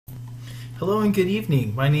Hello and good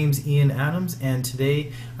evening. My name's Ian Adams, and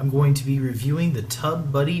today I'm going to be reviewing the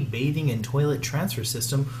TubBuddy Bathing and Toilet Transfer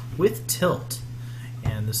System with Tilt.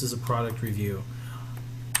 And this is a product review.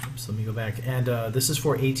 Oops, let me go back. And this is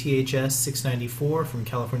for ATHS 694 from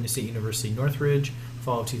California State University Northridge,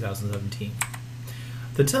 fall of 2017.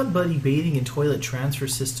 The TubBuddy Bathing and Toilet Transfer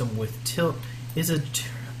System with Tilt is a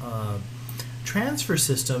transfer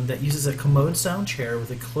system that uses a commode-style chair with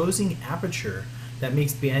a closing aperture that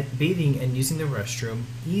makes bathing and using the restroom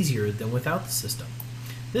easier than without the system.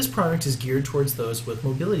 This product is geared towards those with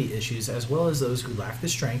mobility issues as well as those who lack the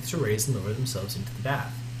strength to raise and lower themselves into the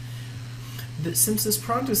bath. Since this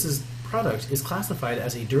product is classified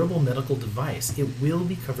as a durable medical device, it will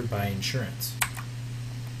be covered by insurance.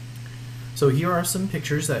 So here are some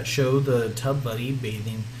pictures that show the TubBuddy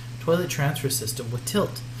Bathing Toilet Transfer System with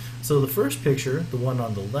Tilt. So the first picture, the one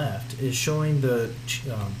on the left, is showing the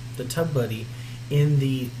TubBuddy in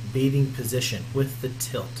the bathing position with the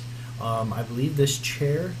tilt. I believe this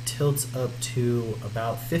chair tilts up to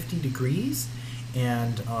about 50 degrees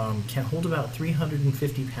and can hold about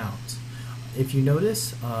 350 pounds. If you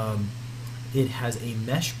notice, it has a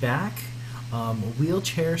mesh back,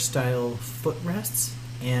 wheelchair style footrests,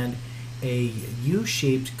 and a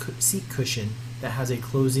U-shaped seat cushion that has a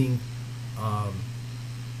closing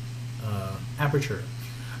aperture.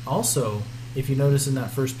 Also, if you notice in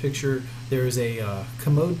that first picture, there is a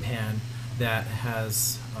commode pan that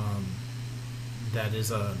has that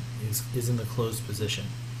is in the closed position.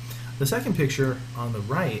 The second picture on the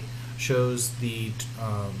right shows the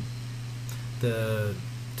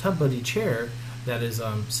TubBuddy chair that is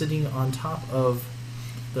sitting on top of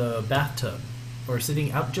the bathtub, or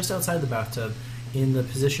sitting out just outside the bathtub in the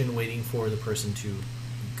position waiting for the person to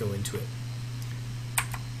go into it.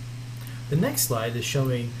 The next slide is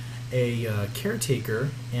showing a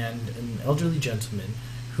caretaker and an elderly gentleman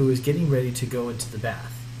who is getting ready to go into the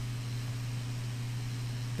bath.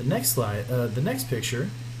 The next slide, the next picture,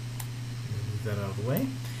 move that out of the way,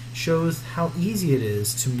 shows how easy it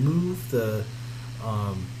is to move the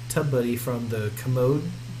TubBuddy from the commode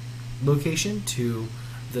location to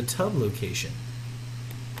the tub location.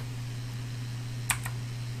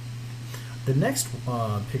 The next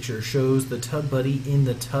picture shows the TubBuddy in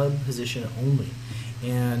the tub position only,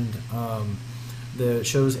 and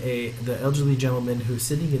shows the elderly gentleman who's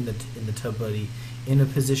sitting in the TubBuddy in a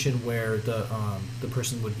position where the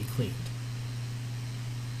person would be cleaned.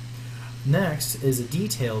 Next is a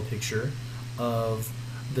detailed picture of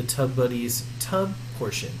the TubBuddy's tub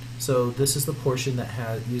portion. So this is the portion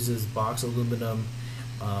that uses box aluminum.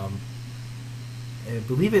 I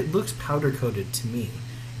believe it looks powder coated to me,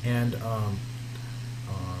 and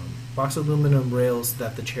box aluminum rails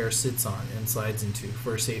that the chair sits on and slides into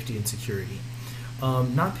for safety and security.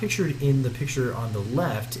 Not pictured in the picture on the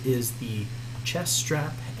left is the chest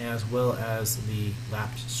strap as well as the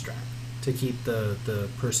lap strap to keep the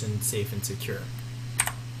person safe and secure.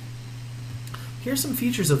 Here's some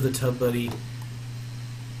features of the TubBuddy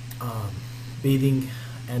bathing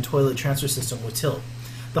and toilet transfer system with Tilt.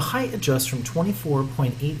 The height adjusts from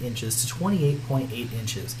 24.8 inches to 28.8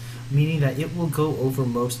 inches, meaning that it will go over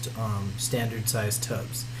most standard sized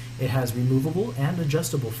tubs. It has removable and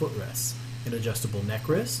adjustable footrests, an adjustable neck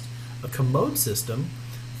rest, a commode system,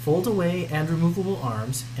 fold away and removable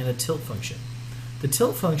arms, and a tilt function. The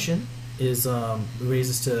tilt function is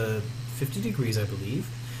raises to 50 degrees, I believe.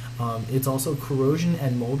 It's also corrosion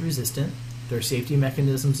and mold resistant. There are safety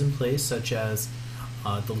mechanisms in place such as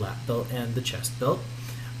the lap belt and the chest belt.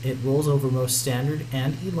 It rolls over most standard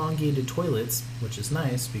and elongated toilets, which is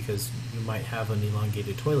nice because you might have an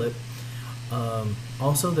elongated toilet.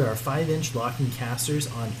 Also, there are 5-inch locking casters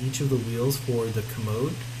on each of the wheels for the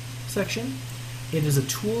commode section. It is a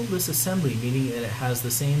toolless assembly, meaning that it has the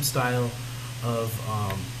same style of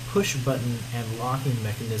push button and locking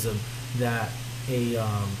mechanism that a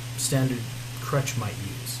standard crutch might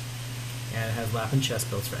use. And it has lap and chest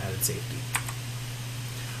belts for added safety.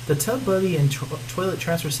 The TubBuddy and Toilet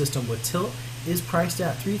Transfer System with Tilt is priced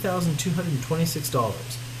at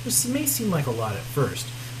 $3,226. This may seem like a lot at first,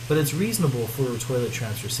 but it's reasonable for toilet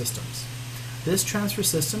transfer systems. This transfer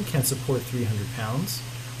system can support 300 pounds.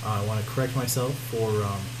 I want to correct myself for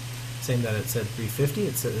saying that it said 350.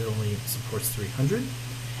 It said it only supports 300.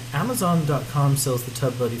 Amazon.com sells the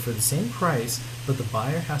TubBuddy for the same price, but the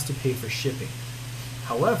buyer has to pay for shipping.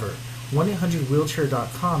 However,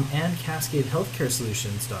 1-800-wheelchair.com and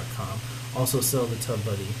CascadeHealthCareSolutions.com also sell the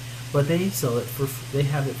TubBuddy, but they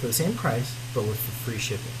have it for the same price, but with free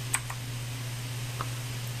shipping.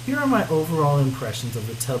 Here are my overall impressions of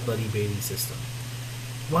the TubBuddy bathing system.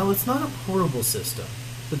 While it's not a portable system,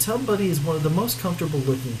 The TubBuddy is one of the most comfortable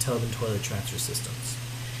looking tub and toilet transfer systems.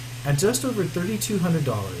 At just over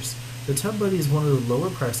 $3,200, the TubBuddy is one of the lower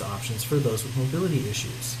priced options for those with mobility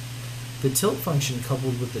issues. The tilt function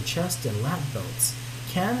coupled with the chest and lap belts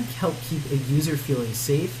can help keep a user feeling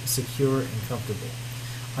safe, secure, and comfortable.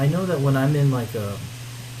 I know that when I'm in like a,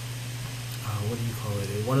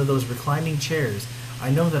 one of those reclining chairs,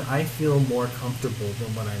 I know that I feel more comfortable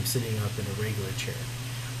than when I'm sitting up in a regular chair.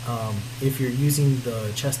 If you're using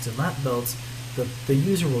the chest and lap belts, the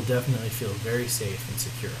user will definitely feel very safe and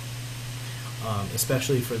secure,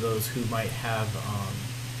 especially for those who might have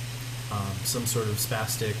some sort of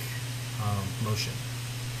spastic motion.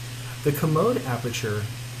 The commode aperture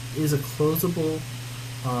is closable.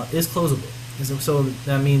 So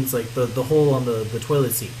that means like the hole on the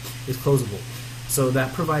toilet seat is closable. So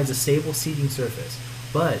that provides a stable seating surface.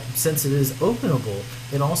 But since it is openable,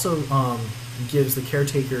 it also gives the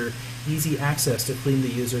caretaker easy access to clean the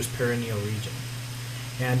user's perineal region.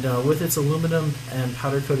 And with its aluminum and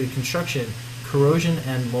powder-coated construction, corrosion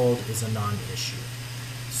and mold is a non-issue.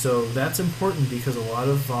 So that's important because a lot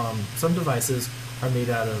of some devices are made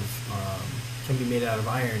out of can be made out of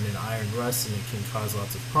iron, and iron rusts, and it can cause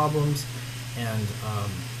lots of problems. And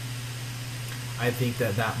I think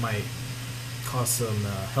that might cause some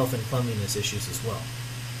health and cleanliness issues as well.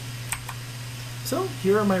 So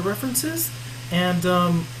here are my references, and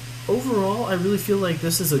overall, I really feel like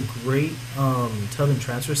this is a great tub and toilet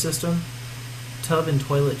transfer system.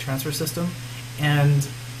 And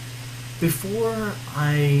before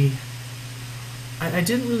I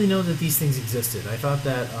didn't really know that these things existed. I thought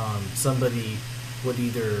that somebody would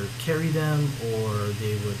either carry them or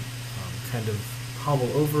they would kind of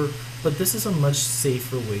hobble over, but this is a much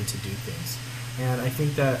safer way to do things. And I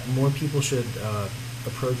think that more people should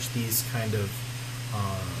approach these kind of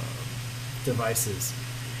devices.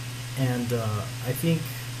 And I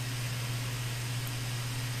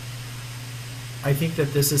think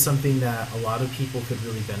that this is something that a lot of people could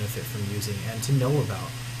really benefit from using and to know about.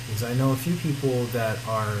 Because I know a few people that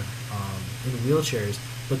are in wheelchairs,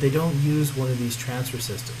 but they don't use one of these transfer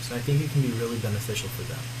systems. And I think it can be really beneficial for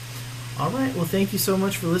them. Alright, well thank you so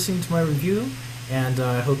much for listening to my review, and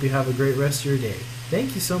I hope you have a great rest of your day.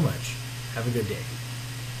 Thank you so much. Have a good day.